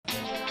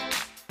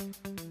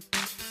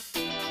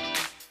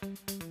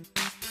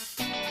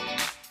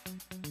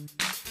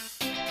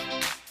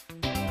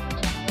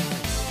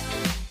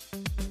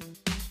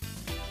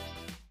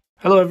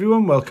Hello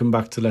everyone, welcome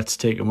back to Let's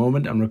Take a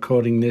Moment. I'm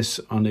recording this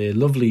on a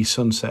lovely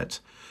sunset.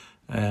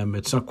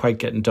 It's not quite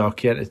getting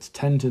dark yet. It's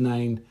 10 to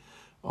 9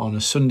 on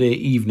a Sunday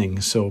evening,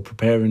 so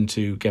preparing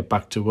to get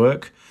back to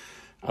work.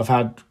 I've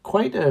had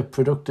quite a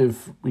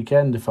productive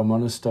weekend, if I'm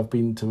honest. I've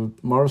been to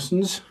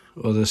Morrison's,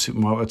 other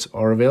supermarkets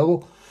are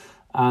available,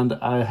 and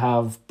I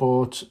have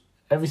bought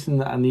everything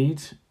that I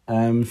need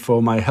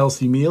for my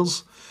healthy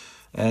meals.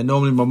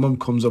 Normally my mum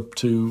comes up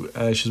to,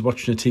 she's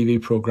watching a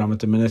TV programme at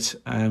the minute,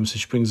 so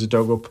she brings the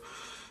dog up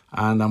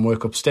and I'm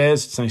work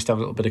upstairs. It's nice to have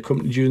a little bit of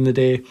company during the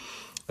day,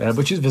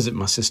 but she's visiting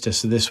my sister,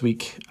 so this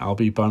week I'll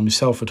be by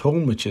myself at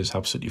home, which is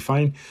absolutely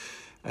fine.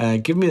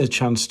 Give me the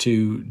chance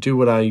to do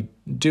what I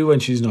do when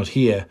she's not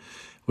here,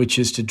 which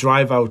is to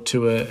drive out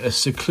to a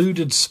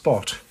secluded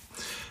spot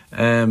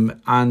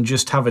and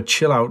just have a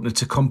chill out, and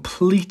it's a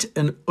complete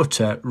and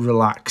utter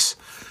relax.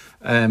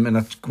 And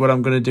what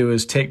I'm going to do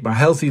is take my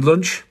healthy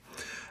lunch,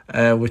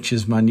 which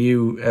is my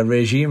new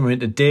regime. I'm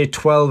into day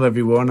 12,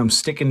 everyone. I'm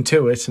sticking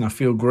to it and I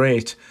feel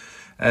great.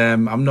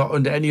 I'm not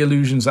under any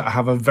illusions that I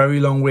have a very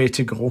long way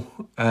to go.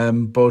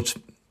 But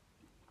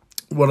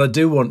what I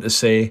do want to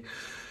say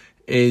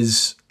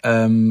is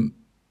when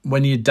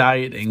you're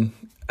dieting,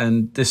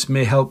 and this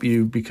may help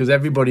you because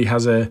everybody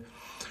has a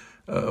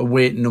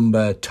weight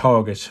number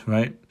target,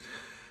 right?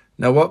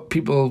 Now, what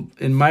people,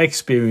 in my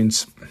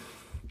experience,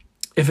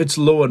 if it's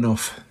low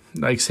enough,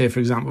 like say,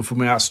 for example, from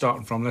where I'm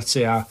starting from, let's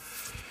say I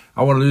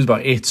want to lose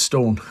about 8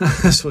 stone,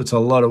 so it's a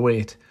lot of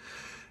weight.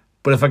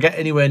 But if I get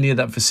anywhere near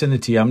that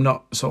vicinity, I'm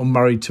not sort of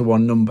married to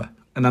one number.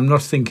 And I'm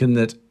not thinking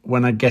that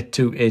when I get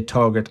to a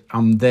target,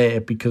 I'm there,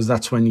 because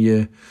that's when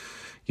you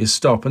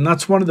stop. And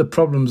that's one of the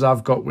problems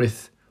I've got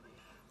with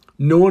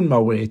knowing my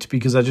weight,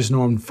 because I just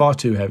know I'm far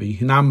too heavy.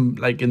 And I'm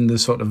like in the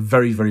sort of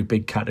very, very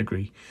big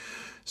category.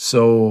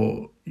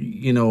 So,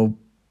 you know,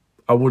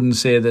 I wouldn't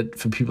say that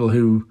for people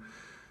who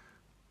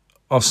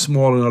are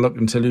small and are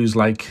looking to lose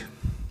like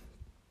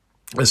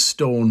a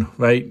stone,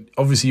 right?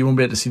 Obviously you won't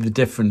be able to see the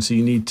difference, so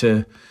you need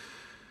to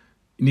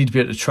be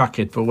able to track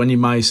it. But when you're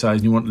my size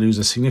and you want to lose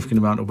a significant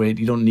amount of weight,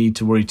 you don't need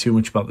to worry too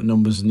much about the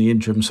numbers in the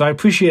interim. So I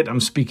appreciate I'm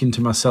speaking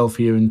to myself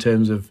here in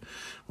terms of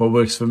what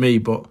works for me,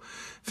 but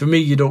for me,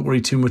 you don't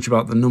worry too much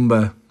about the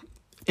number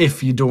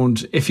if you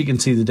can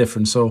see the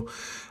difference. So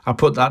I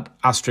put that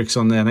asterisk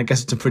on there, and I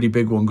guess it's a pretty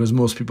big one because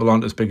most people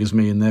aren't as big as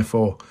me and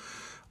therefore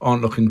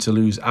aren't looking to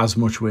lose as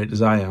much weight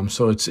as I am.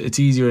 So it's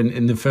easier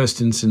in the first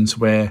instance,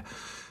 where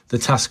the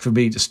task for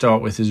me to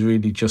start with is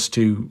really just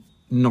to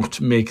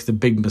not make the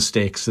big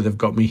mistakes that have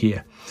got me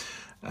here.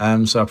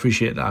 So I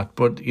appreciate that.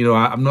 But, you know,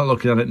 I'm not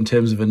looking at it in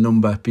terms of a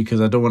number,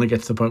 because I don't want to get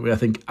to the point where I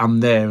think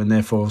I'm there and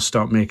therefore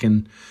start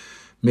making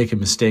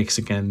mistakes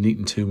again and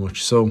eating too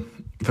much. So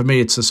for me,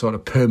 it's a sort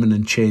of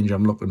permanent change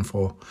I'm looking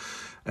for.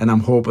 And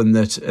I'm hoping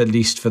that at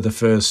least for the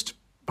first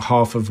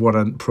half of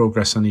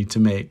progress I need to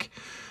make,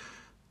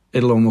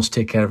 it'll almost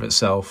take care of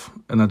itself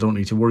and I don't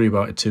need to worry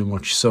about it too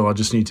much. So I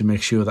just need to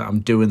make sure that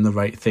I'm doing the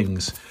right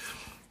things.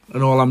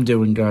 And all I'm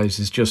doing, guys,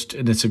 is just,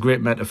 and it's a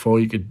great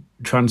metaphor, you could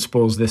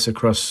transpose this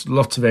across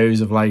lots of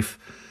areas of life,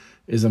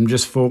 is I'm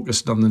just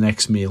focused on the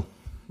next meal.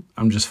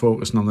 I'm just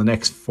focusing on the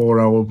next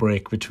 4-hour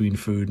break between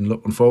food and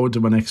looking forward to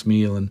my next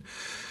meal and,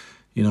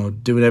 you know,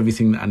 doing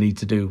everything that I need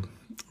to do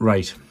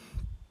right.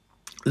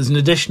 There's an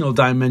additional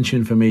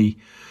dimension for me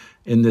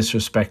in this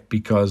respect,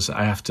 because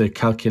I have to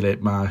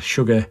calculate my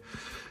sugar,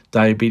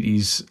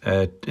 diabetes,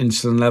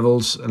 insulin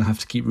levels, and I have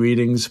to keep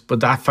readings.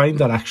 But I find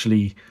that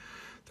actually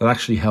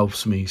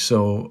helps me.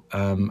 So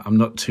I'm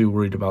not too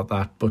worried about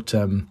that. But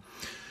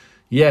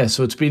yeah,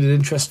 so it's been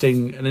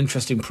an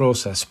interesting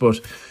process. But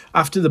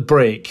after the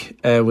break,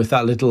 with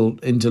that little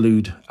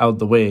interlude out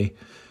the way,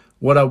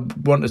 what I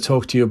want to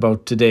talk to you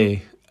about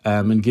today,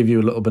 and give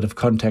you a little bit of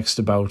context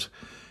about,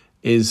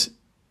 is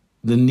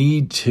the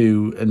need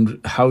to,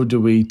 and how do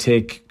we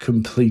take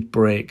complete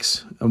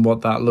breaks, and what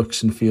that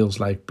looks and feels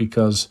like,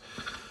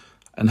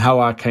 and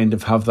how I kind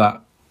of have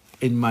that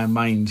in my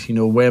mind, you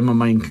know, where my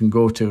mind can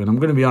go to. And I'm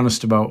going to be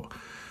honest about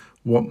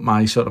what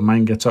my sort of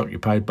mind gets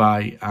occupied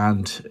by,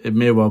 and it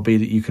may well be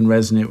that you can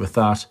resonate with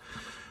that,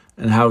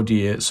 and how do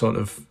you sort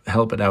of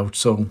help it out.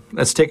 So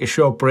let's take a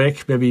short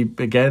break. Maybe,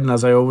 again,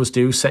 as I always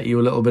do, set you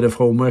a little bit of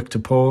homework to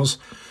pause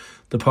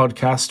the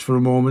podcast for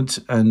a moment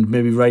and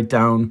maybe write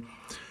down,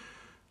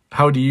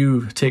 how do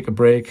you take a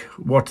break?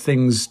 What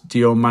things does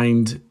your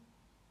mind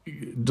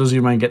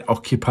get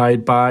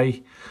occupied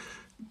by?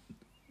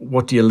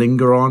 What do you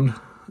linger on?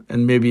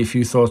 And maybe a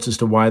few thoughts as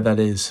to why that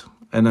is.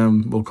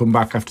 And we'll come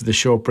back after the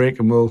short break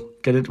and we'll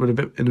get into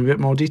it in a bit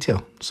more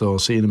detail. So I'll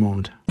see you in a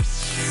moment.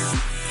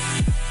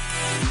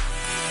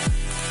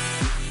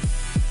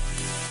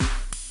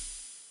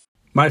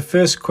 My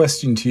first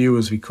question to you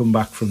as we come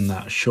back from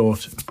that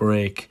short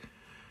break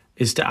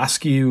is to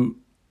ask you,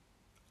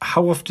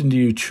 how often do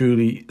you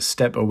truly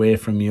step away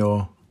from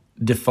your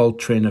default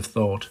train of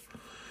thought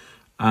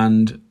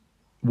and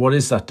what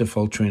is that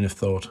default train of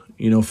thought?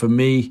 For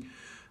me,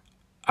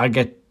 I'm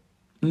going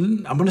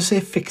to say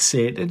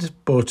fixated,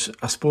 but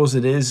I suppose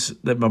it is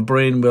that my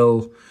brain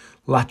will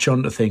latch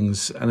onto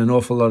things, and an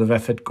awful lot of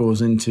effort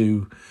goes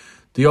into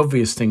the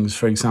obvious things.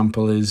 For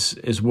example,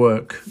 is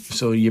work.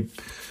 So you're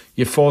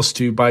forced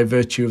to, by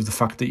virtue of the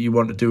fact that you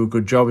want to do a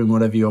good job in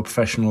whatever your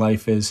professional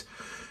life is,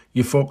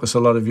 you focus a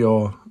lot of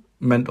your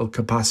mental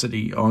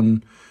capacity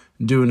on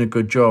doing a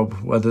good job,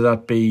 whether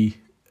that be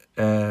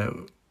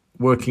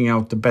working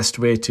out the best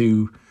way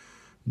to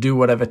do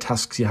whatever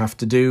tasks you have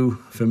to do.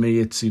 For me,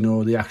 it's,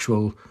 the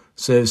actual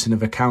servicing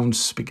of accounts,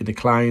 speaking to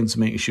clients,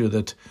 making sure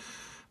that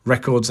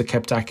records are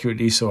kept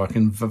accurately so I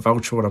can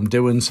vouch for what I'm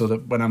doing, so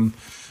that when I'm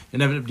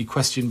inevitably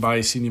questioned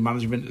by senior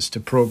management as to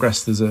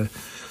progress,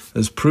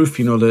 there's proof,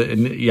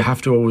 that you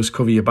have to always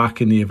cover your back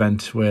in the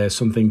event where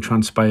something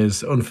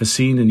transpires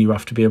unforeseen and you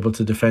have to be able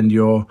to defend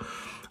your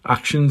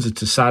actions.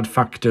 It's a sad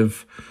fact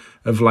of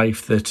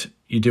life that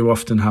you do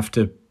often have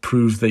to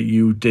prove that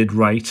you did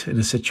right in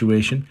a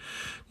situation.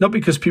 Not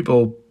because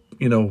people,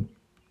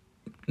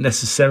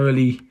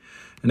 necessarily,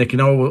 and it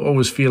can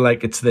always feel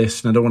like it's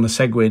this, and I don't want to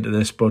segue into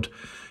this, but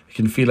it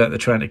can feel like they're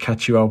trying to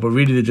catch you out, but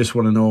really they just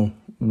want to know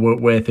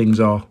where things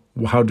are.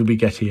 How did we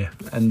get here?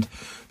 And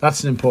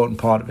that's an important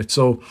part of it.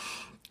 So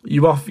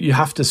you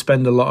have to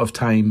spend a lot of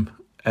time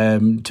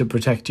to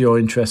protect your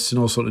interests and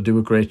also to do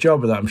a great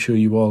job of that. I'm sure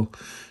you all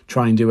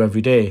try and do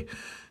every day,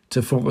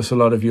 to focus a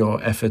lot of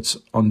your efforts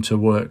onto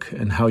work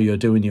and how you're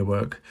doing your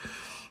work.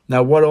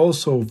 Now, what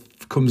also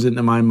comes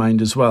into my mind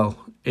as well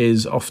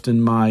is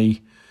often my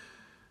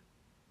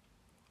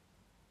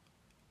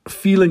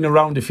feeling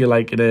around, if you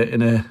like,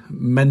 in a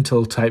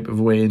mental type of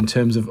way in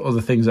terms of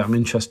other things that I'm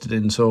interested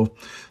in. So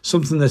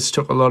something that's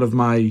took a lot of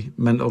my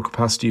mental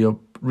capacity up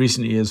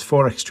recently is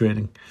Forex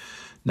trading.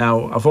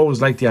 Now, I've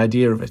always liked the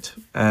idea of it.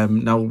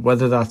 Now,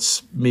 whether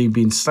that's me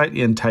being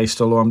slightly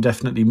enticed, although I'm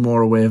definitely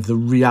more aware of the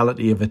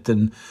reality of it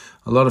than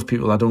a lot of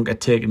people. I don't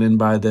get taken in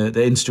by the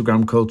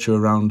Instagram culture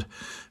around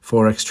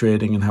Forex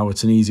trading and how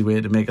it's an easy way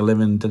to make a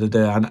living, and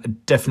I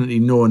definitely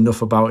know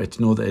enough about it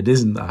to know that it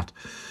isn't that.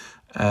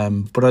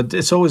 But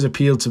it's always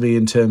appealed to me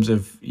in terms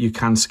of you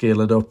can scale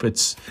it up.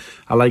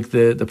 I like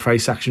the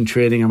price action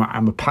trading.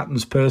 I'm a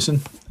patterns person.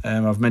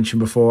 I've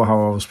mentioned before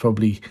how I was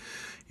probably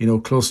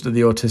closer to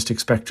the autistic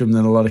spectrum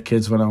than a lot of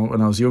kids when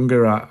I was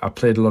younger. I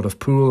played a lot of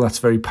pool. That's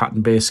a very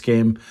pattern based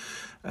game.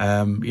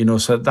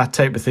 So that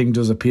type of thing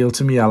does appeal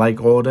to me. I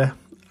like order.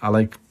 I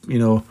like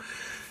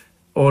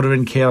order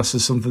and chaos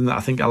is something that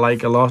I think I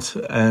like a lot.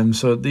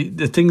 So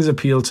the things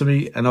appeal to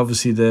me, and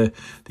obviously the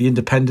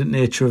independent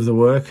nature of the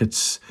work.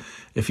 It's,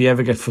 if you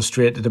ever get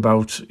frustrated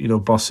about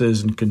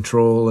bosses and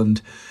control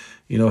and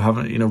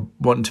having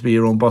wanting to be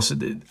your own boss,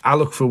 I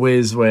look for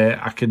ways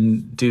where I can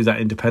do that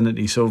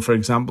independently. So, for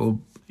example,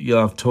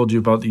 I've told you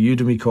about the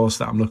Udemy course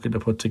that I'm looking to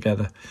put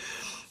together.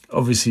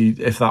 Obviously,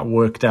 if that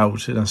worked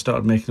out and I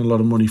started making a lot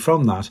of money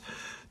from that,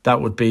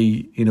 that would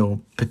be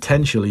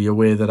potentially a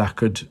way that I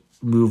could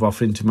move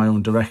off into my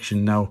own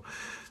direction. Now,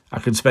 I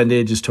could spend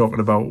ages talking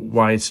about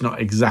why it's not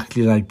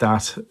exactly like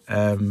that,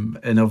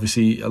 and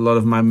obviously a lot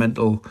of my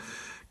mental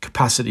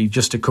capacity,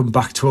 just to come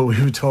back to what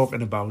we were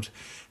talking about,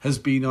 has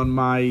been on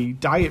my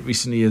diet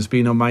recently, has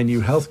been on my new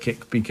health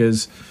kick,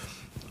 because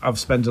I've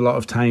spent a lot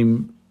of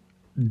time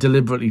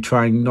deliberately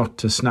trying not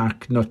to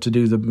snack, not to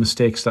do the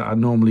mistakes that I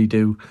normally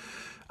do,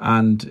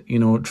 and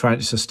trying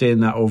to sustain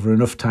that over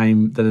enough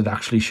time that it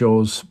actually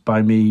shows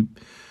by me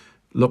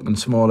looking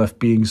smaller,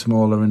 being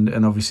smaller,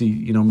 and obviously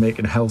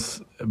making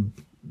health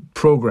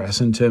progress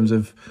in terms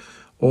of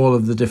all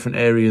of the different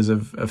areas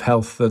of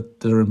health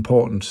that are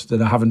important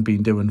that I haven't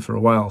been doing for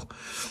a while.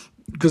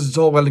 Because it's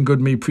all well and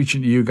good me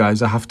preaching to you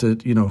guys. I have to,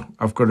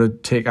 I've got to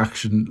take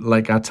action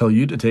like I tell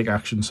you to take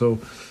action. So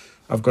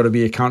I've got to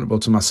be accountable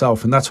to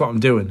myself, and that's what I'm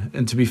doing.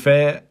 And to be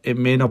fair, it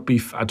may not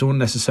be, I don't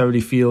necessarily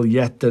feel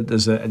yet that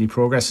there's any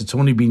progress. It's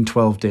only been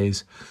 12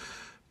 days,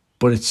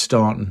 but it's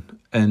starting.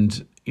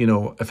 And,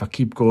 if I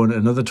keep going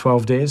another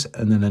 12 days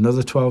and then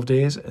another 12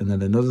 days and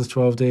then another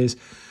 12 days,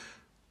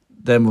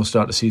 then we'll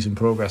start to see some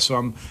progress. So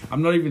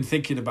I'm not even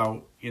thinking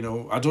about,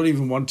 I don't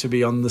even want to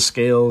be on the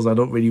scales. I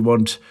don't really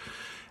want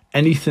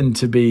anything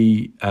to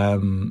be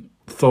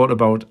thought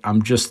about.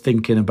 I'm just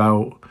thinking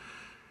about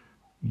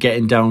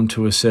getting down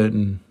to a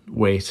certain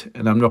weight,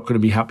 and I'm not going to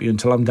be happy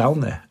until I'm down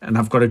there. And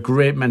I've got a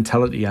great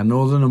mentality. I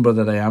know the number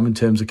that I am in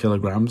terms of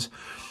kilograms,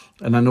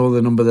 and I know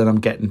the number that I'm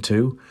getting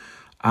to,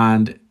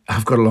 and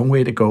I've got a long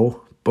way to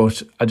go,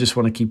 but I just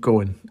want to keep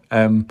going.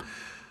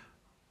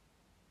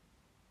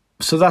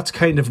 So that's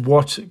kind of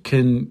what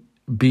can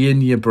be in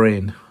your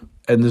brain.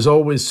 And there's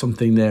always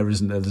something there,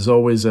 isn't there? There's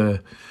always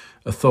a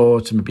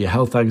thought, maybe a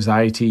health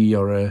anxiety,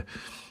 or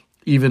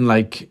even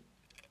like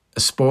a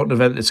sporting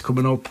event that's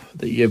coming up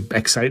that you're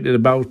excited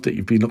about, that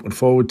you've been looking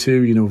forward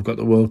to. We've got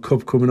the World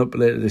Cup coming up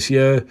later this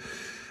year.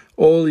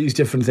 All these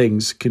different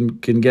things can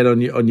get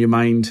on your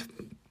mind,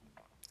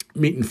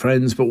 meeting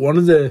friends. But one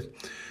of the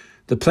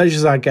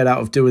pleasures I get out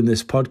of doing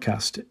this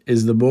podcast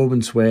is the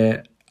moments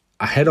where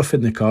I head off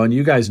in the car, and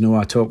you guys know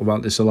I talk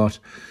about this a lot,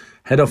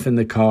 head off in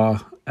the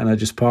car and I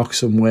just park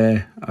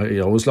somewhere, I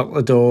always lock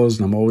the doors,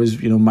 and I'm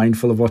always,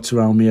 mindful of what's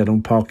around me. I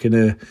don't park in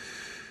a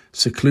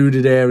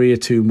secluded area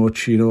too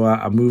much.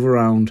 I move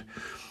around,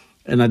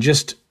 and I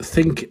just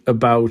think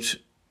about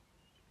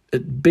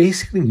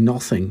basically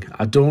nothing.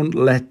 I don't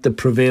let the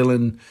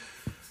prevailing,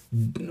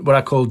 what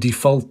I call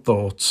default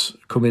thoughts,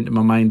 come into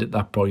my mind at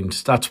that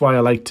point. That's why I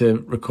like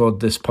to record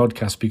this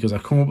podcast, because I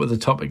come up with a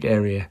topic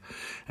area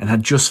and I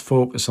just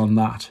focus on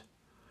that.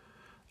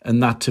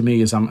 And that to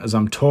me, as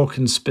I'm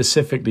talking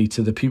specifically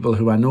to the people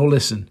who I know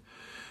listen,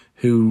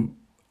 who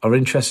are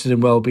interested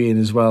in well-being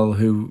as well,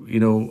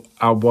 who,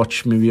 I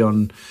watch maybe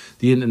on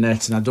the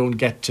internet, and I don't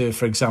get to,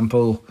 for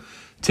example,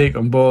 take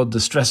on board the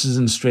stresses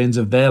and strains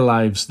of their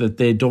lives that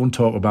they don't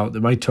talk about. They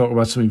might talk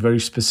about something very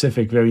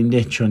specific, very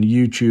niche on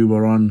YouTube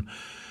or on,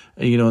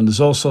 and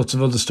there's all sorts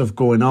of other stuff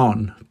going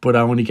on, but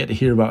I only get to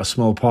hear about a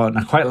small part. And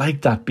I quite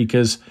like that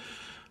because,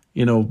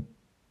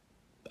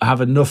 I have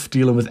enough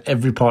dealing with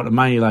every part of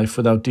my life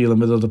without dealing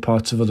with other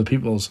parts of other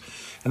people's.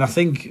 And I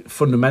think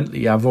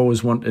fundamentally I've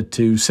always wanted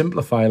to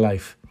simplify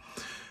life,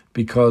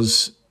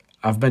 because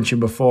I've mentioned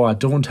before, I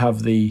don't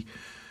have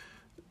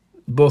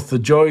both the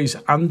joys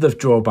and the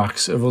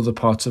drawbacks of other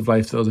parts of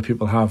life that other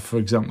people have, for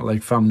example,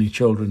 like family,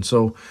 children.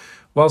 So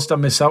whilst I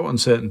miss out on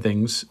certain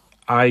things,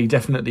 I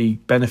definitely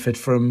benefit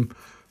from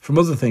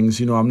other things.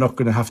 I'm not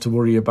going to have to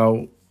worry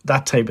about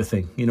that type of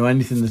thing.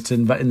 Anything that's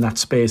in that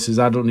space is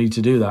I don't need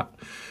to do that.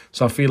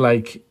 So I feel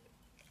like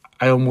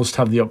I almost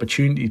have the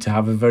opportunity to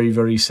have a very,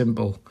 very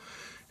simple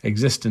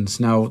existence.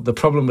 Now, the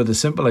problem with a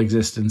simple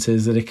existence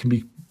is that it can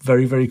be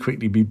very, very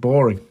quickly be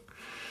boring.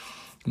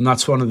 And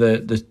that's one of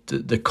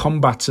the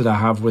combats that I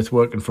have with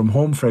working from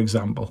home, for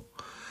example,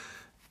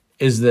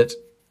 is that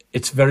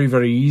it's very,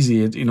 very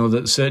easy,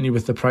 that certainly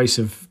with the price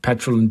of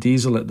petrol and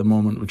diesel at the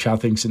moment, which I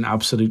think is an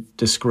absolute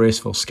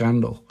disgraceful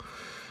scandal,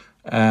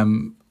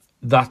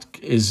 that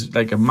is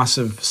like a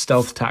massive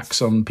stealth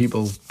tax on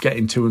people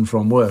getting to and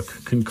from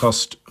work. Can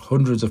cost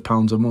hundreds of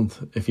pounds a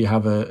month if you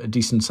have a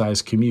decent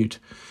sized commute,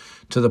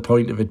 to the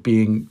point of it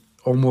being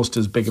almost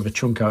as big of a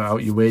chunk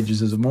out your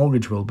wages as a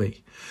mortgage will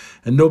be.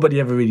 And nobody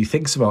ever really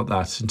thinks about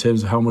that in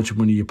terms of how much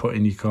money you put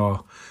in your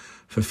car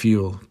for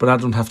fuel. But I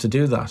don't have to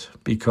do that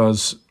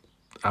because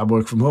I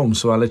work from home.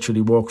 So I literally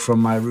walk from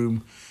my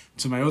room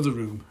to my other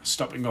room,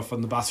 stopping off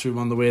on the bathroom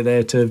on the way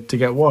there to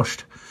get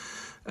washed.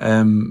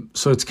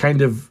 So it's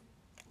kind of,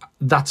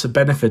 that's a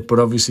benefit, but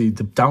obviously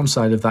the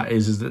downside of that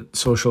is that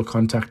social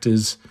contact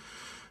is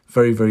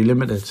very, very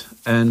limited.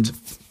 And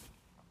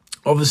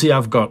obviously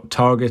I've got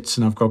targets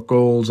and I've got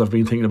goals. I've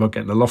been thinking about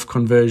getting a loft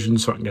conversion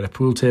so I can get a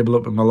pool table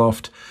up in my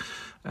loft,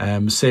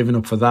 saving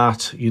up for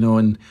that,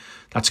 and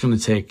that's going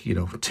to take,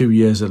 2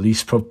 years at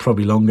least,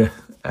 probably longer.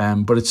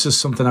 But it's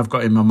just something I've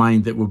got in my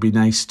mind that would be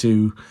nice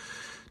to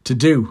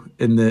do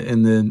in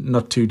the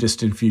not too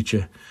distant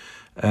future,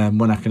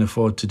 when I can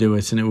afford to do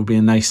it. And it would be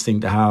a nice thing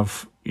to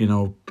have,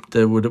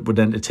 that would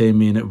entertain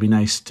me, and it would be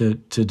nice to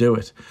do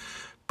it.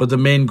 But the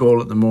main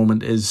goal at the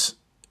moment is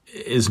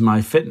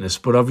my fitness.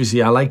 But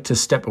obviously I like to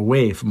step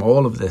away from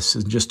all of this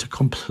and just to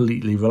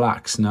completely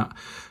relax. Now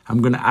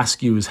I'm going to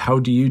ask you is, how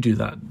do you do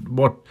that?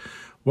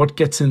 What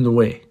gets in the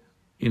way?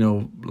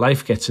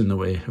 Life gets in the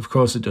way, of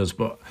course it does.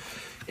 But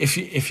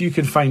if you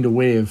can find a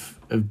way of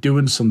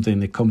doing something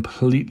that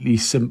completely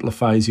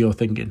simplifies your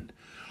thinking,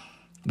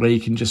 where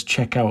you can just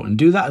check out and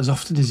do that as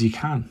often as you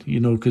can,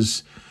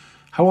 because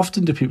how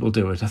often do people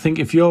do it? I think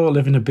if you're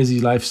living a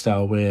busy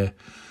lifestyle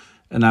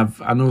and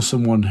I know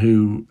someone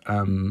who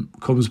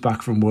comes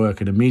back from work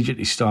and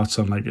immediately starts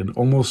on like an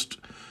almost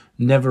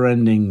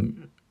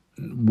never-ending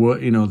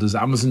work. There's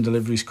Amazon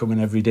deliveries coming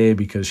every day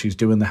because she's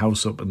doing the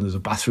house up, and there's a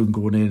bathroom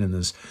going in, and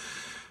there's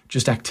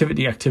just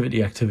activity,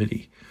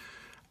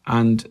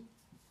 and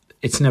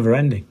it's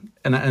never-ending.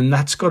 And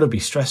that's got to be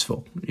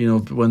stressful,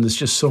 when there's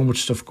just so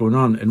much stuff going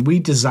on. And we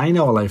design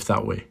our life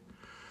that way.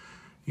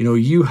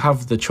 You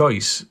have the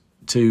choice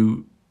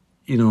to,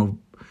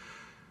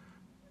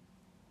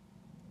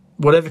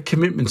 whatever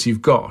commitments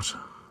you've got,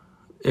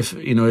 if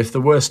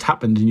the worst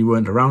happened and you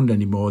weren't around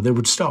anymore, they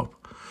would stop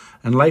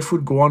and life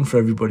would go on for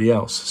everybody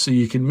else. So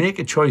you can make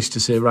a choice to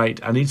say, right,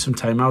 I need some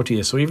time out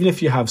here. So even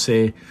if you have,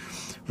 say,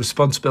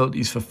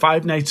 responsibilities for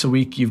 5 nights a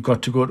week, you've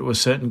got to go to a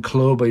certain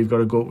club or you've got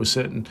to go to a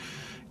certain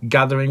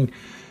gathering,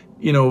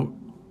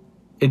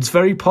 it's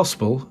very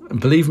possible, and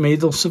believe me,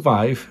 they'll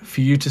survive, for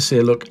you to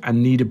say, look, I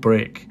need a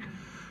break.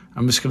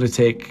 I'm just going to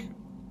take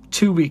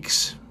 2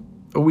 weeks,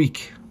 a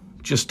week,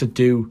 just to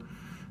do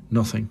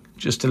nothing,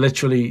 just to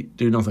literally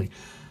do nothing.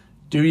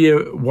 Do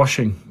your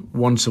washing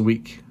once a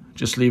week.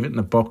 Just leave it in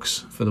a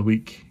box for the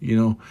week.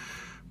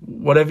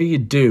 Whatever you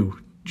do,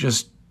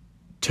 just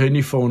turn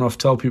your phone off.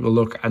 Tell people,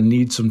 look, I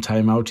need some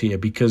time out here.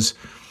 Because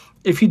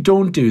if you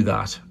don't do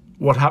that,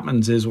 what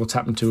happens is what's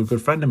happened to a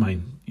good friend of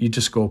mine. You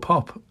just go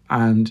pop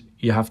and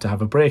you have to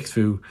have a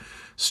breakthrough,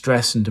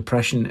 stress and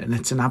depression, and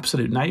it's an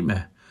absolute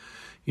nightmare.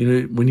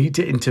 We need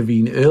to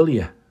intervene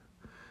earlier.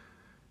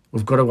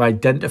 We've got to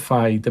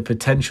identify the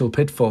potential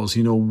pitfalls.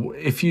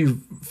 If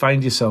you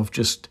find yourself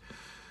just,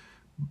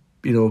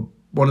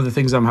 one of the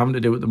things I'm having to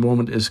do at the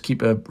moment is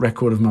keep a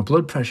record of my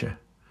blood pressure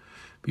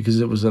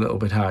because it was a little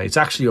bit high. It's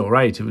actually all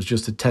right. It was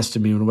just a test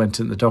of me when I went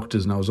to the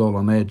doctors and I was all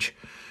on edge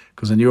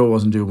because I knew I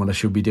wasn't doing what I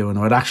should be doing.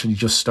 I'd actually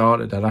just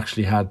started. I'd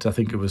actually had, I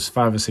think it was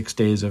 5 or 6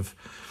 days of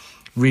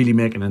really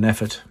making an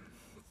effort.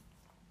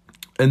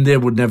 And they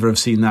would never have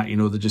seen that.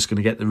 They're just going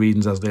to get the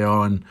readings as they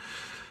are and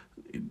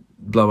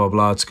blah, blah,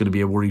 blah. It's going to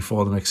be a worry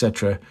for them,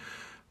 etc.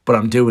 But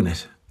I'm doing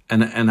it.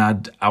 And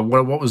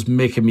what was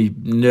making me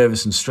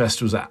nervous and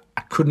stressed was that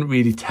I couldn't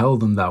really tell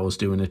them that I was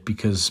doing it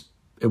because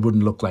it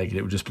wouldn't look like it.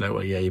 It would just be like,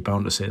 well, yeah, you're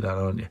bound to say that,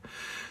 aren't you?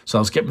 So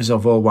I was getting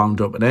myself all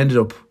wound up and I ended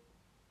up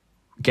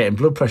getting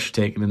blood pressure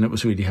taken and it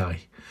was really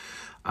high.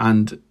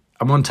 And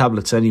I'm on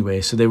tablets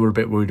anyway, so they were a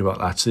bit worried about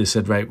that. So they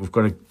said, right, we've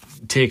got to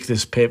take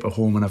this paper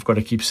home and I've got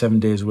to keep 7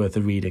 days worth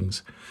of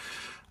readings.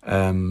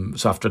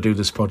 So after I do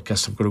this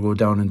podcast, I've got to go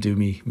down and do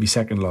me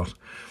second lot.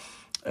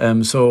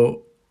 And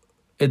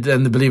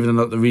believe it or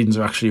not, the readings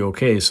are actually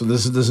okay. So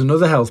there's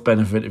another health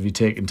benefit of you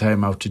taking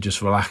time out to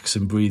just relax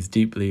and breathe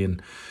deeply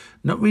and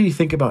not really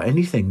think about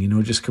anything,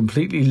 just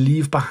completely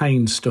leave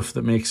behind stuff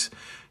that makes,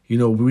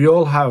 we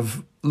all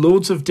have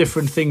loads of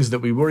different things that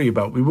we worry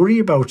about. We worry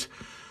about,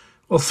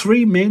 well,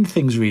 3 main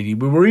things really.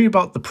 We worry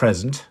about the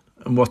present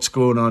and what's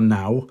going on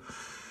now.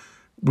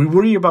 We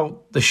worry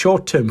about the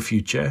short-term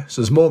future.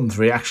 So there's more than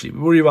 3 actually. We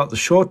worry about the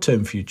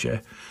short-term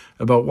future,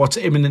 about what's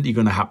imminently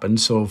going to happen.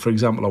 So, for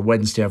example, on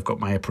Wednesday, I've got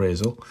my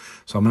appraisal.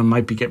 So I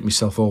might be getting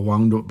myself all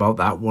wound up about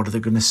that. What are they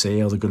going to say?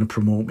 Are they going to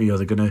promote me? Are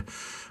they going to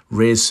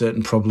raise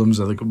certain problems?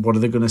 What are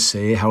they going to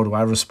say? How do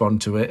I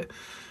respond to it?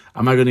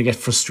 Am I going to get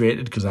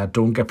frustrated because I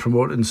don't get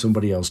promoted and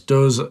somebody else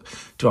does?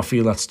 Do I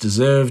feel that's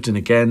deserved? And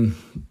again,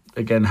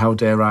 how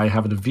dare I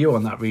have a view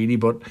on that really?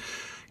 But,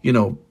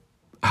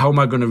 how am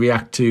I going to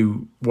react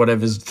to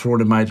whatever's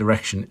thrown in my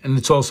direction? And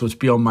it's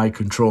beyond my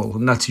control.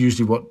 And that's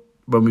usually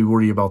when we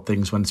worry about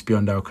things, when it's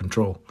beyond our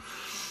control.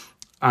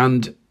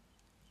 And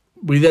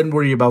we then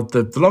worry about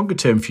the longer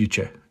term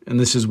future. And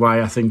this is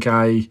why I think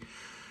I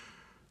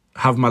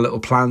have my little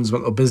plans, my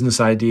little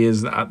business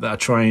ideas that I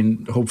try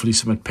and hopefully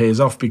something pays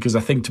off, because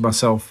I think to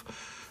myself,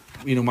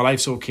 my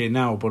life's okay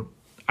now, but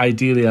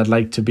ideally I'd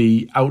like to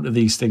be out of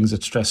these things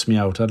that stress me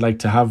out. I'd like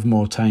to have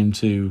more time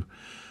to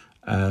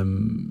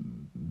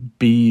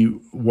be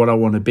what I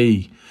want to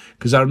be.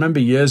 Because I remember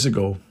years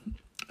ago,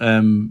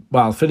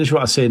 I'll finish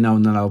what I say now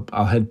and then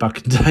I'll head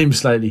back in time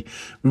slightly.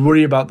 We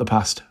worry about the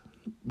past.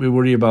 We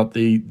worry about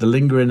the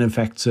lingering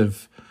effects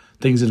of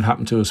things that have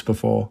happened to us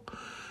before.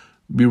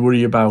 We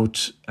worry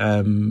about,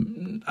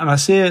 and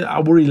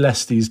I worry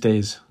less these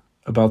days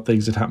about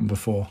things that happened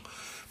before.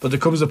 But there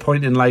comes a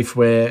point in life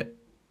where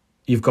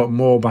you've got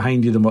more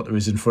behind you than what there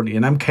is in front of you.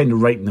 And I'm kind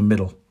of right in the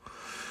middle.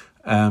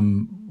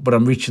 But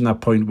I'm reaching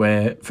that point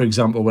where, for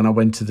example, when I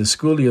went to the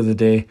school the other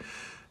day,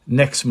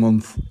 next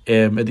month,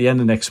 at the end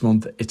of next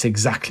month, it's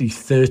exactly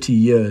 30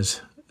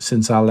 years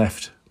since I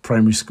left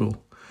primary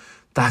school.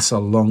 That's a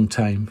long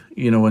time,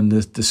 and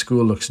the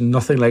school looks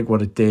nothing like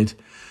what it did.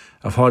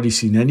 I've hardly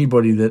seen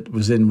anybody that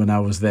was in when I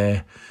was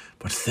there,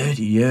 but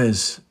 30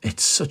 years,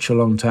 it's such a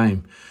long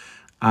time.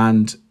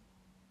 And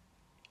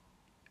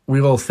we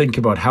all think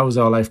about how's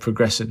our life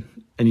progressing,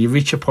 and you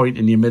reach a point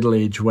in your middle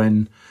age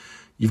when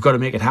you've got to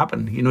make it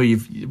happen.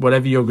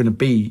 Whatever you're going to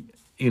be,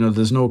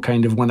 there's no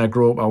kind of when I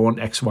grow up, I want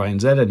X, Y, and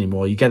Z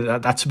anymore. You get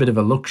it. That's a bit of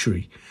a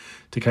luxury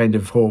to kind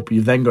of hope.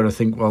 You've then got to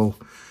think, well,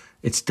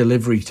 it's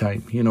delivery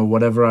time.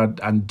 Whatever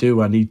I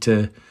do, I need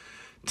to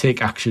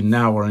take action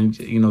now. Or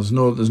there's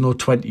no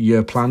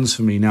 20-year plans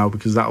for me now,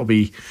 because that'll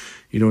be,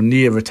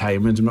 near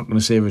retirement. I'm not going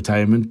to say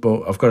retirement,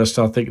 but I've got to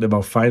start thinking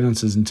about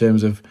finances in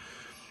terms of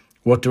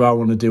what do I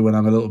want to do when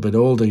I'm a little bit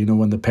older.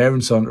 When the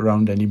parents aren't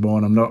around anymore,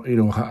 and I'm not,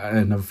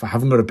 and I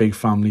haven't got a big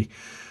family.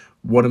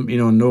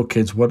 No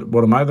kids, what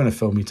am I going to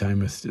fill my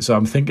time with? So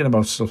I'm thinking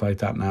about stuff like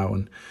that now.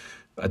 And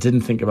I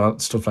didn't think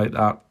about stuff like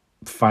that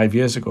 5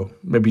 years ago,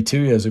 maybe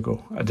 2 years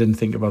ago. I didn't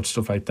think about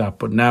stuff like that.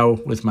 But now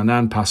with my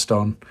nan passed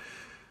on,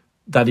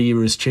 that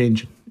era is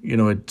changing.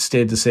 It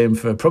stayed the same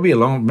for probably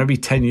maybe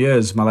 10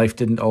 years. My life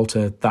didn't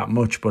alter that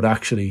much, but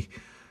actually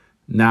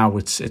now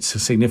it's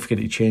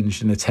significantly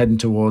changed, and it's heading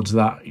towards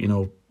that,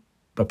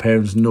 my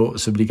parents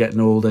noticeably getting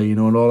older,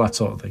 and all that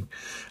sort of thing.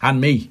 And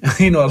me,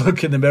 I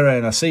look in the mirror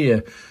and I see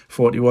a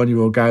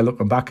 41-year-old guy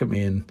looking back at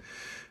me, and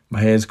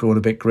my hair's going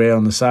a bit grey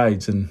on the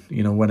sides. And,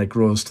 when it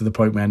grows to the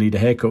point where I need a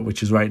haircut,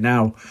 which is right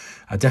now,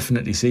 I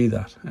definitely see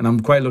that. And I'm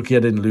quite lucky I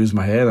didn't lose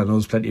my hair. I know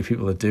there's plenty of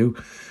people that do.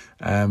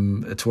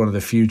 It's one of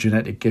the few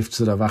genetic gifts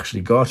that I've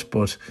actually got.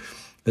 But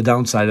the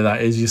downside of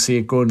that is you see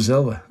it going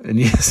silver, and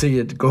you see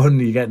it going,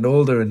 you're getting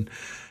older. And,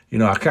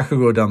 I could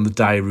go down the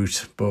dye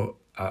route, but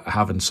I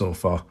haven't so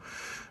far.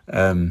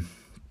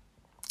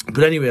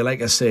 But anyway,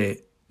 like I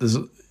say,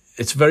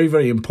 it's very,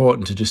 very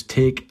important to just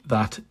take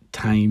that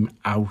time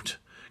out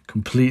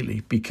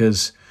completely,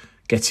 because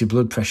it gets your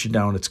blood pressure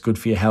down. It's good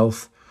for your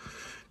health,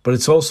 but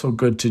it's also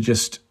good to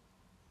just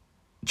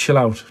chill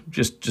out,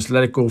 just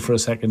let it go for a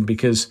second.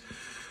 Because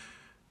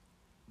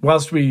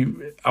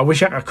I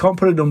wish I can't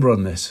put a number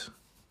on this,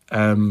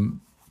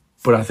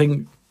 but I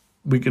think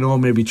we can all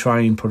maybe try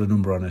and put a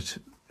number on it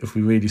if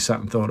we really sat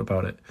and thought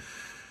about it.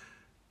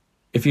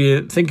 If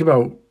you thinking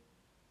about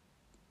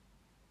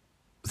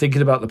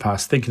the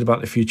past, thinking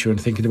about the future, and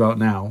thinking about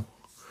now,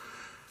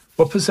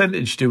 what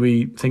percentage do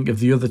we think of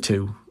the other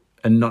two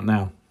and not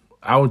now?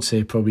 I would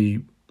say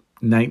probably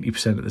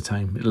 90% of the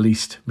time, at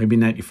least, maybe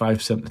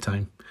 95% of the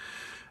time.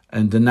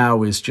 And the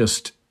now is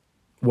just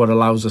what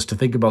allows us to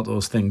think about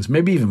those things.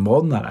 Maybe even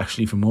more than that,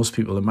 actually, for most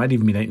people. It might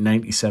even be like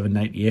 97,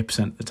 98%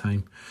 of the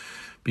time.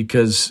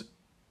 Because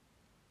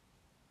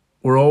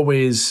we're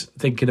always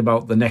thinking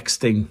about the next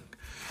thing.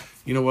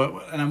 You know,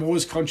 and I'm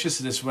always conscious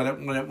of this when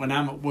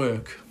I'm at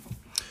work.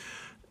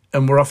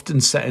 And we're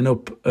often setting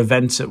up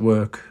events at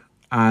work,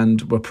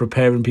 and we're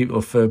preparing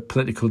people for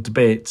political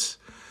debates.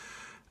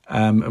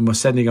 And we're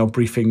sending out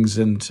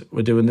briefings, and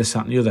we're doing this,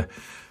 that and the other.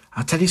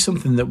 I'll tell you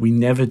something that we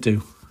never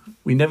do.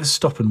 We never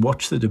stop and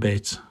watch the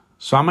debates.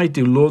 So I might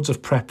do loads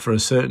of prep for a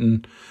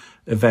certain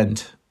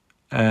event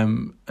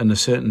and a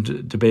certain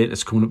debate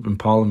that's coming up in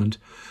Parliament.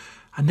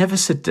 I never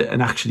sit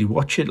and actually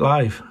watch it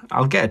live.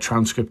 I'll get a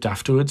transcript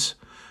afterwards.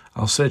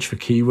 I'll search for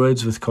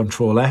keywords with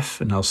Control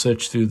F, and I'll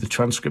search through the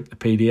transcript, the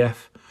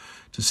PDF,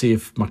 to see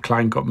if my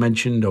client got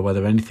mentioned or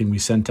whether anything we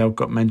sent out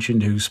got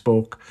mentioned, who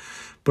spoke.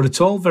 But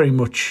it's all very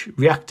much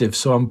reactive.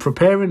 So I'm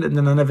preparing and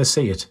then I never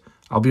see it.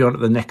 I'll be on to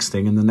the next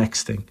thing and the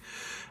next thing.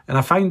 And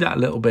I find that a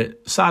little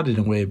bit sad in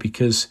a way,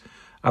 because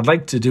I'd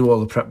like to do all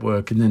the prep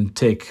work and then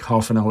take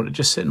half an hour to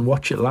just sit and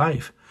watch it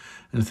live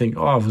and think,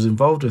 oh, I was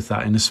involved with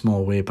that in a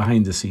small way,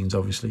 behind the scenes,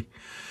 obviously.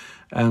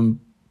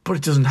 But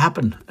it doesn't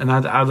happen. And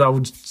I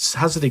would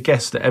hazard a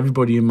guess that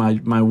everybody in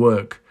my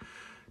work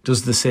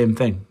does the same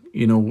thing.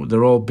 You know,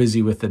 they're all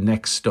busy with the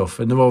next stuff,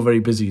 and they're all very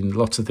busy and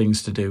lots of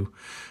things to do.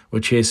 We're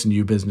chasing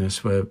new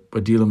business. We're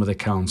dealing with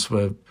accounts.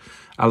 We're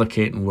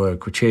allocating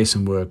work. We're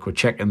chasing work. We're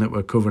checking that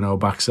we're covering our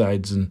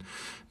backsides and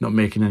not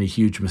making any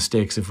huge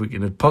mistakes if we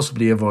can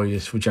possibly avoid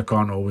it, which I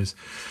can't always.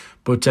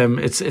 But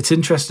it's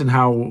interesting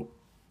how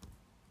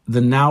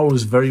the now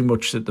is very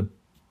much at the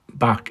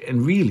back,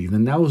 and really the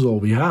now is all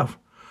we have.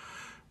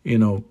 You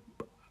know,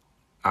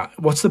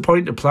 what's the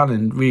point of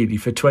planning really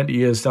for 20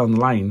 years down the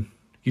line?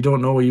 You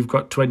don't know where you've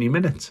got 20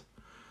 minutes.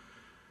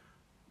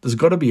 There's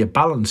got to be a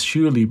balance,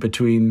 surely,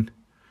 between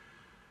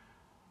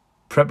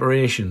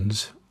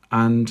preparations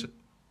and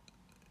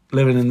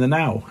living in the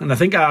now. And I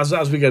think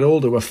as we get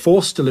older, we're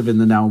forced to live in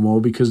the now more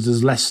because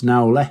there's less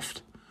now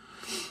left.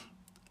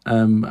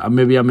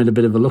 Maybe I'm in a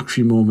bit of a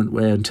luxury moment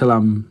where until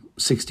I'm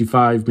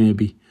 65,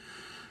 maybe,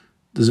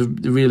 there's a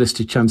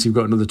realistic chance you've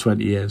got another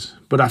 20 years.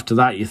 But after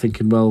that, you're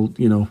thinking, well,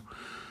 you know,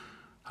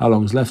 how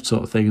long's left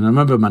sort of thing. And I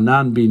remember my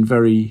nan being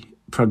very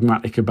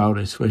pragmatic about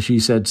it, where she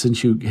said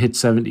since you hit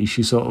 70,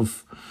 she sort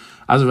of,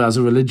 as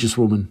a religious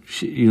woman,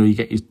 you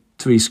get your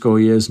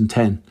 70 years and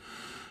 10,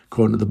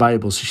 according to the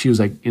Bible. So she was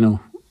like,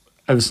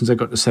 ever since I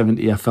got to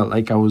 70, I felt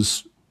like I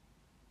was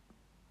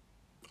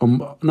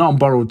not on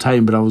borrowed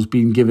time, but I was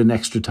being given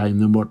extra time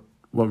than what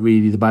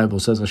really the Bible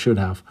says I should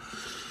have.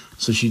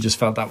 So she just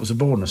felt that was a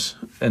bonus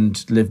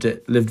and lived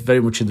very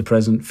much in the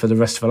present for the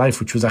rest of her life,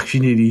 which was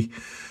actually nearly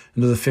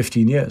another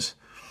 15 years.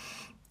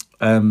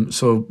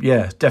 So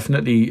yeah,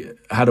 definitely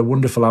had a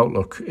wonderful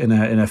outlook in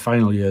her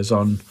final years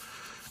on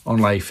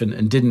life,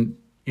 and didn't,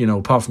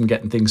 apart from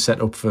getting things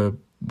set up for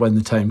when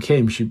the time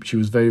came, she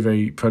was very,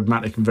 very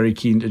pragmatic and very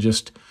keen to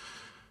just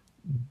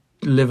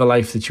live a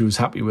life that she was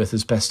happy with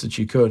as best that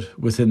she could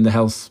within the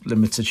health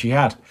limits that she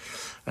had.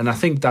 And I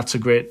think that's a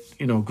great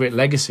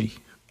legacy.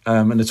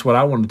 And it's what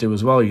I want to do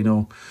as well.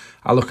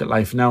 I look at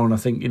life now and I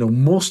think,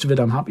 most of it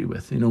I'm happy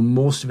with,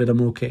 most of it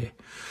I'm okay.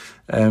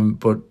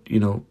 But,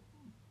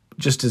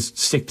 just to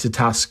stick to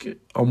task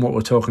on what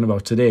we're talking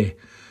about today,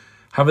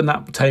 having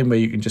that time where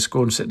you can just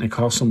go and sit in a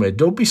car somewhere,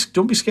 don't be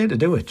scared to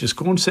do it. Just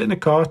go and sit in a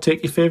car,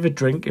 take your favourite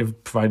drink,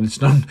 provided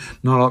it's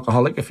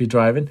non-alcoholic if you're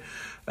driving.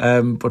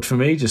 But for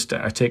me,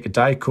 I take a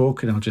Diet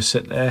Coke and I'll just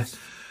sit there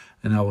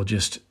and I will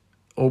just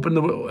open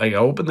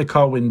the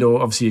car window.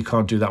 Obviously, you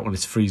can't do that when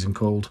it's freezing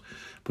cold,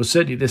 but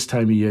certainly this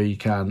time of year you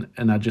can.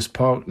 And I just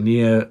park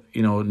near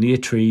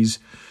trees,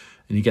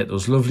 and you get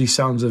those lovely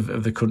sounds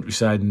of the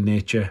countryside and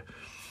nature.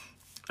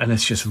 And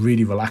it's just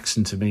really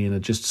relaxing to me, and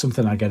it's just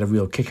something I get a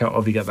real kick out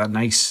of. You get that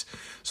nice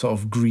sort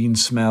of green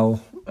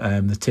smell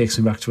that takes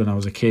me back to when I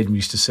was a kid and we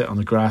used to sit on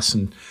the grass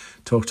and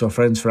talk to our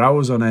friends for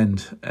hours on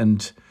end.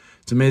 And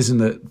it's amazing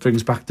that it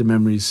brings back the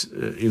memories,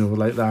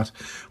 like that.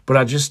 But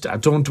I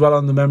don't dwell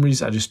on the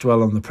memories. I just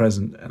dwell on the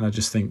present, and I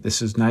just think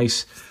this is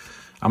nice.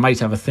 I might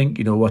have a think,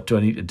 what do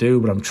I need to do?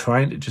 But I'm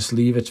trying to just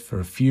leave it for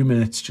a few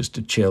minutes just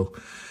to chill.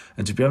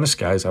 And to be honest,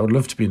 guys, I would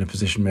love to be in a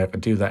position where I could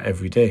do that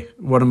every day.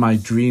 One of my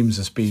dreams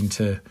has been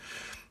to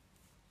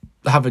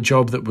have a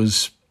job that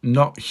was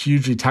not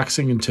hugely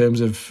taxing in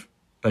terms of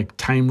like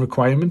time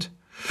requirement.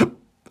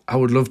 I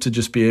would love to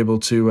just be able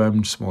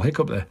to, small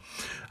hiccup there.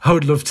 I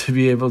would love to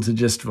be able to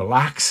just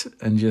relax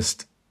and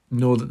just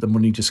know that the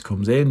money just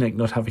comes in, like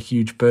not have a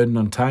huge burden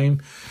on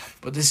time.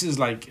 But this is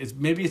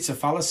maybe it's a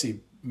fallacy.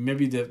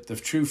 Maybe the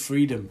true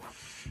freedom.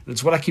 And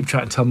it's what I keep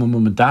trying to tell my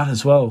mum and dad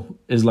as well,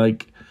 is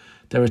like,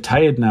 they're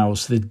retired now,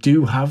 so they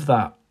do have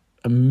that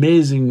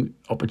amazing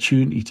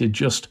opportunity to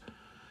just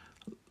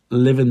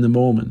live in the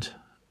moment,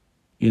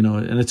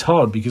 and it's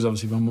hard because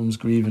obviously my mum's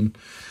grieving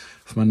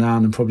for my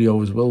nan and probably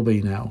always will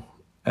be now.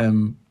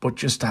 But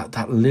just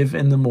that live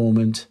in the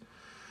moment.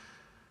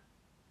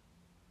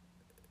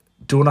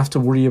 Don't have to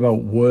worry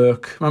about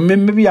work. I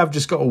mean, maybe I've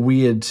just got a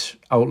weird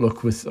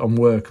outlook on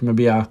work.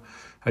 Maybe I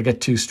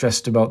get too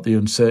stressed about the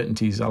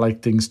uncertainties. I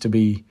like things to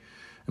be,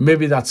 and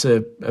maybe that's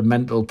a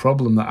mental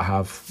problem that I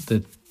have,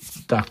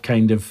 that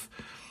kind of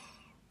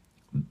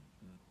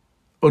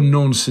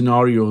unknown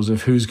scenarios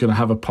of who's going to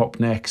have a pop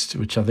next,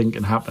 which I think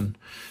can happen.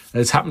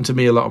 And it's happened to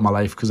me a lot of my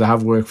life because I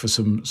have worked for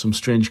some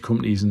strange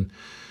companies, and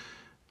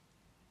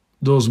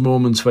those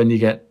moments when you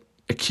get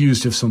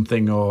accused of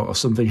something or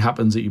something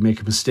happens that you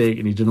make a mistake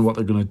and you don't know what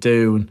they're going to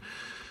do, and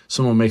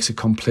someone makes a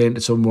complaint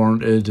that's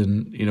unwarranted,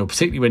 and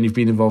particularly when you've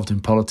been involved in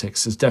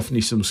politics, there's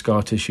definitely some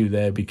scar tissue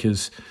there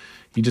because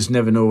you just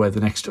never know where the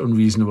next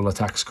unreasonable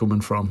attack's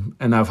coming from.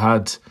 And I've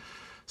had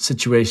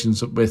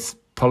situations with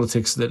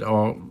politics that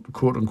are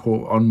quote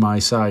unquote on my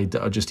side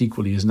that are just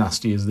equally as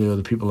nasty as the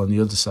other people on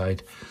the other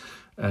side,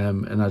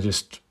 and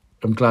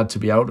I'm glad to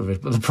be out of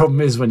it. But the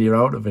problem is when you're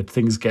out of it,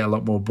 things get a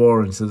lot more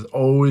boring. So there's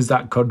always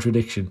that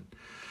contradiction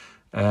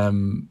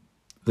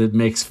that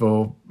makes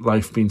for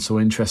life being so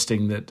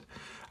interesting, that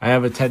I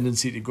have a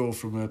tendency to go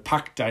from a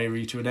packed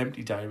diary to an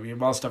empty diary. And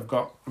whilst I've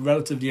got a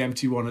relatively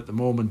empty one at the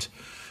moment,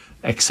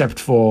 except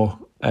for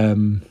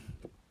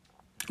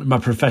my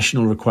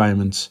professional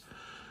requirements,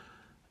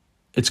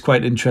 it's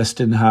quite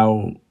interesting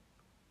how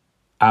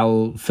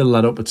I'll fill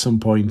that up at some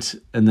point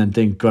and then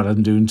think, God,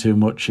 I'm doing too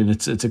much. And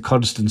it's a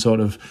constant sort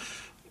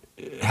of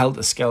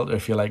helter-skelter,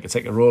 if you like. It's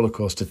like a roller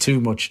coaster. Too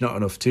much, not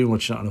enough. Too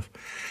much, not enough.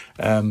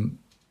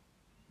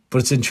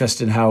 But it's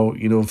interesting how,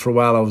 for a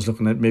while I was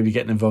looking at maybe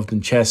getting involved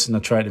in chess, and I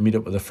tried to meet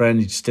up with a friend.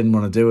 He just didn't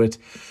want to do it.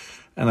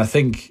 And I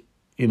think,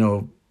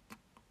 you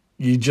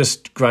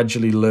just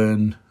gradually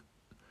learn.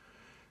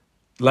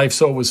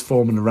 Life's always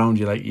forming around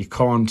you. Like, you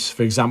can't,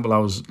 for example, I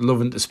was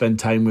loving to spend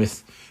time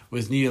with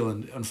Neil,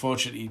 and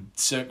unfortunately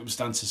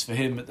circumstances for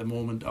him at the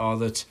moment are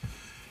that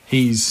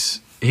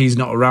he's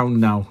not around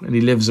now, and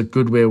he lives a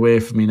good way away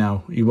from me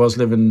now. He was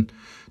living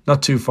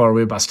not too far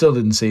away, but I still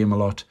didn't see him a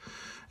lot.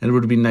 And it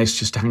would have been nice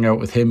just to hang out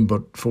with him,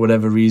 but for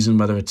whatever reason,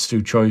 whether it's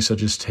through choice or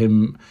just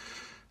him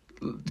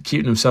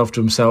keeping himself to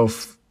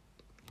himself,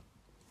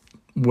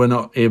 we're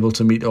not able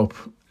to meet up.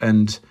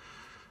 And,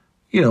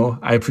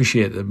 I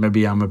appreciate that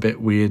maybe I'm a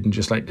bit weird and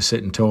just like to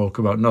sit and talk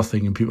about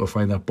nothing, and people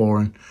find that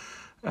boring.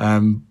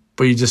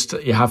 But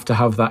you have to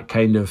have that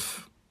kind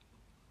of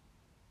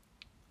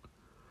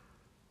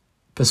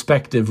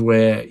perspective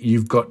where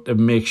you've got to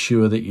make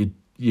sure that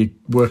you're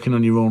working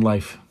on your own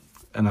life.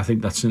 And I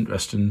think that's an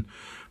interesting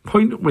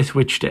point with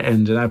which to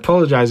end. And I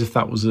apologise if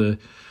that was a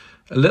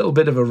little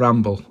bit of a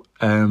ramble,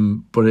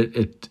 but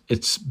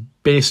it's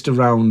based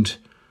around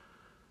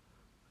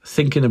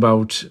thinking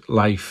about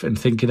life and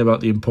thinking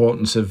about the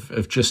importance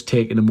of just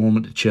taking a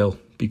moment to chill,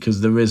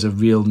 because there is a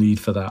real need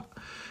for that,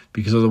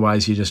 because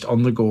otherwise you're just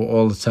on the go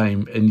all the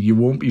time and you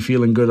won't be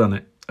feeling good on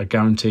it, I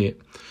guarantee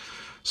it.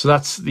 So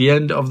that's the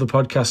end of the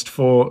podcast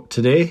for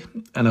today,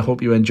 and I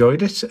hope you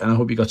enjoyed it, and I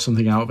hope you got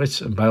something out of it.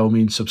 And by all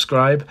means,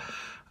 subscribe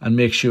and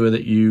make sure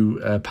that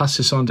you pass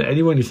this on to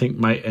anyone you think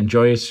might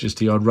enjoy it. Just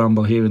the odd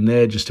ramble here and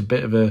there, just a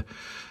bit of a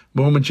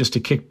moment just to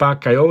kick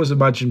back. I always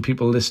imagine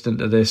people listening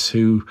to this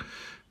who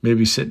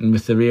maybe sitting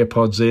with their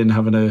earpods in,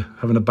 having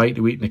a bite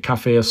to eat in a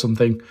cafe or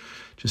something,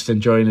 just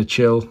enjoying a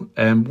chill.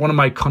 One of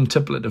my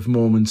contemplative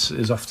moments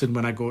is often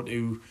when I go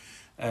to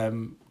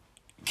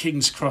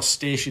King's Cross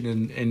Station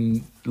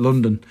in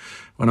London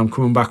when I'm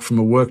coming back from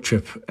a work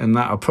trip, and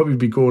that I'll probably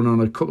be going on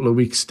a couple of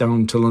weeks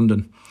down to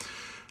London.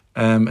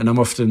 And I'm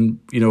often,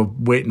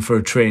 waiting for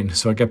a train.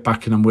 So I get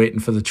back and I'm waiting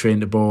for the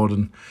train to board,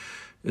 and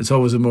it's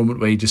always a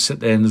moment where you just sit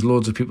there and there's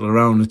loads of people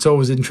around. It's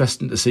always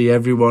interesting to see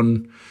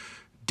everyone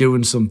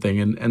doing something.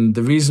 And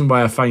the reason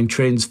why I find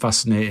trains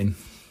fascinating,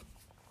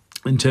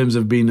 in terms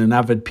of being an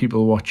avid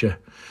people watcher,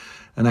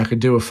 and I could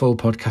do a full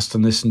podcast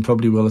on this and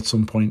probably will at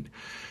some point,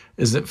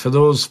 is that for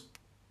those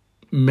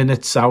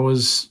minutes,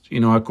 hours,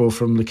 I go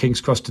from the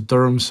King's Cross to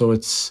Durham, so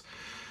it's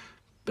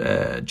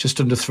just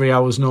under 3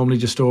 hours, normally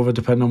just over,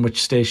 depending on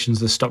which stations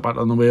they stop at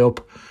on the way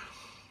up.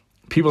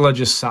 People are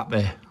just sat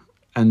there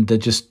and they're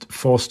just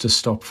forced to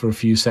stop for a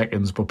few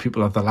seconds, but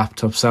people have their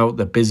laptops out,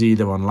 they're busy,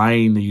 they're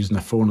online, they're using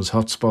their phone as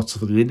hotspots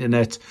for the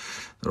internet,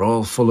 they're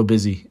all full of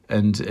busy,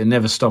 and it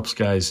never stops,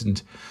 guys.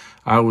 And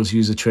I always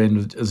use a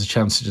train as a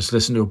chance to just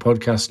listen to a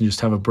podcast and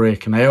just have a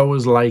break. And I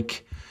always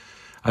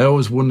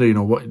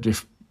wonder, what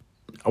if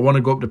I want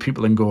to go up to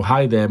people and go,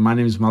 "Hi there, my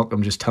name is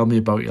Malcolm, just tell me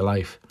about your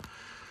life."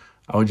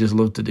 I would just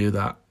love to do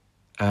that,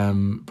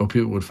 but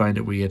people would find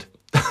it weird,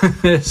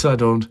 so I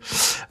don't.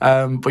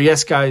 But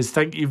yes, guys,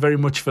 thank you very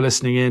much for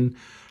listening in.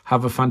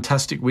 Have a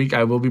fantastic week.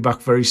 I will be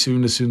back very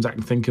soon as I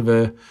can think of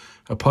a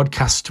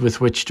podcast with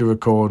which to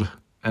record,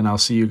 and I'll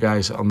see you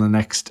guys on the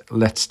next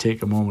Let's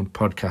Take a Moment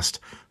podcast.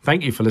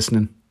 Thank you for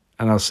listening,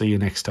 and I'll see you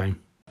next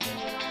time.